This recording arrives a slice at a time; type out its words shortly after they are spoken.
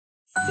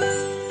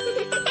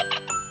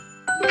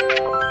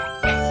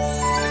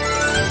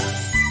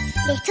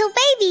Little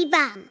baby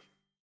bum.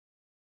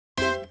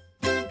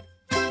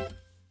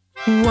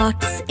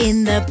 What's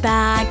in the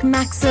bag,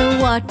 Max? Oh,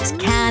 what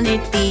can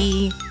it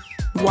be?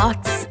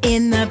 What's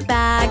in the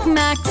bag,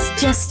 Max?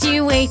 Just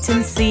you wait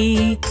and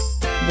see.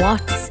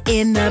 What's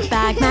in the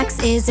bag, Max?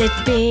 Is it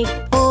big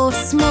or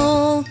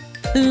small?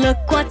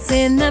 Look what's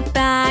in the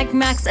bag,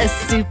 Max, a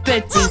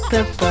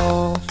super-duper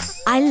ball.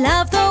 I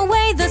love the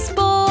way this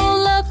ball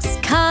looks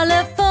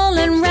colourful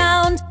and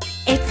round.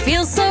 It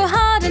feels so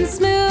hard and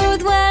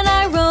smooth when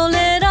I roll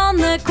it on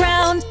the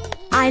ground.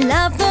 I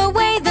love the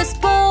way this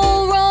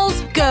ball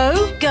rolls,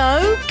 go,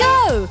 go,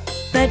 go.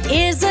 But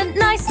is it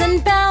nice and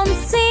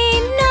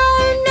bouncy? No,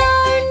 no,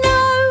 no.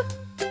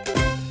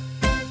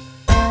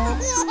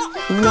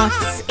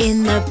 What's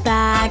in the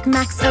bag,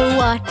 Max? Oh,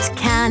 what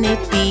can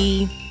it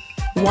be?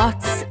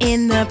 What's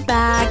in the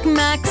bag,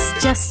 Max?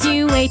 Just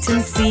you wait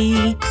and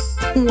see.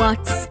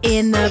 What's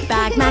in the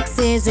bag, Max?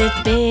 Is it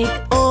big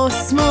or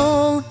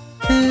small?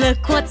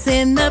 Look what's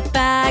in the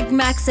bag,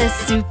 Max, a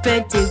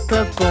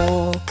super-duper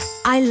ball.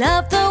 I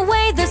love the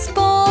way this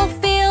ball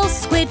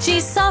feels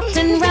squidgy, soft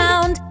and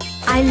round.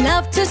 I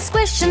love to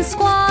squish and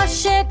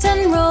squash it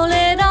and roll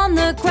it on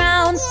the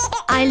ground.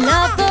 I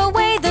love the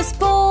way this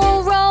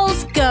ball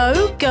rolls,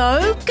 go,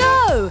 go,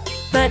 go.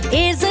 But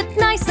is it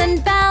nice and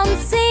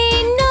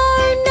bouncy? No,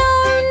 no,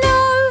 no.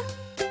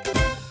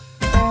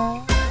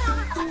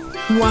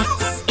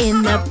 What's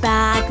in the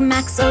bag,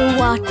 Max? Oh,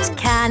 what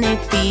can it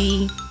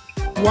be?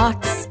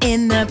 What's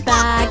in the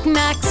bag,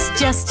 Max?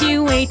 Just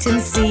you wait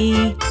and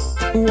see.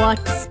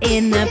 What's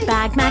in the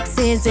bag, Max?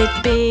 Is it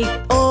big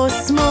or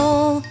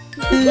small?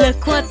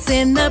 Look what's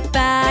in the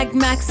bag,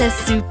 Max, a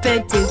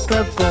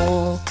super-duper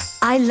ball.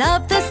 I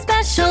love the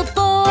special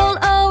ball,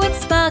 oh,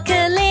 it's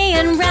sparkly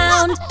and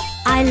round.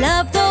 I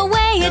love the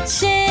way it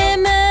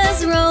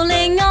shimmers,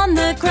 rolling on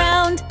the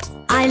ground.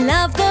 I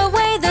love the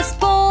way this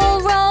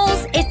ball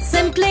rolls, it's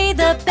simply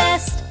the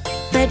best.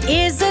 But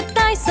is it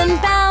nice and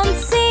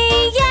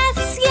bouncy?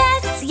 Yes,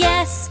 yes,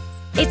 yes.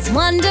 It's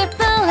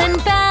wonderful and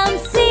bouncy.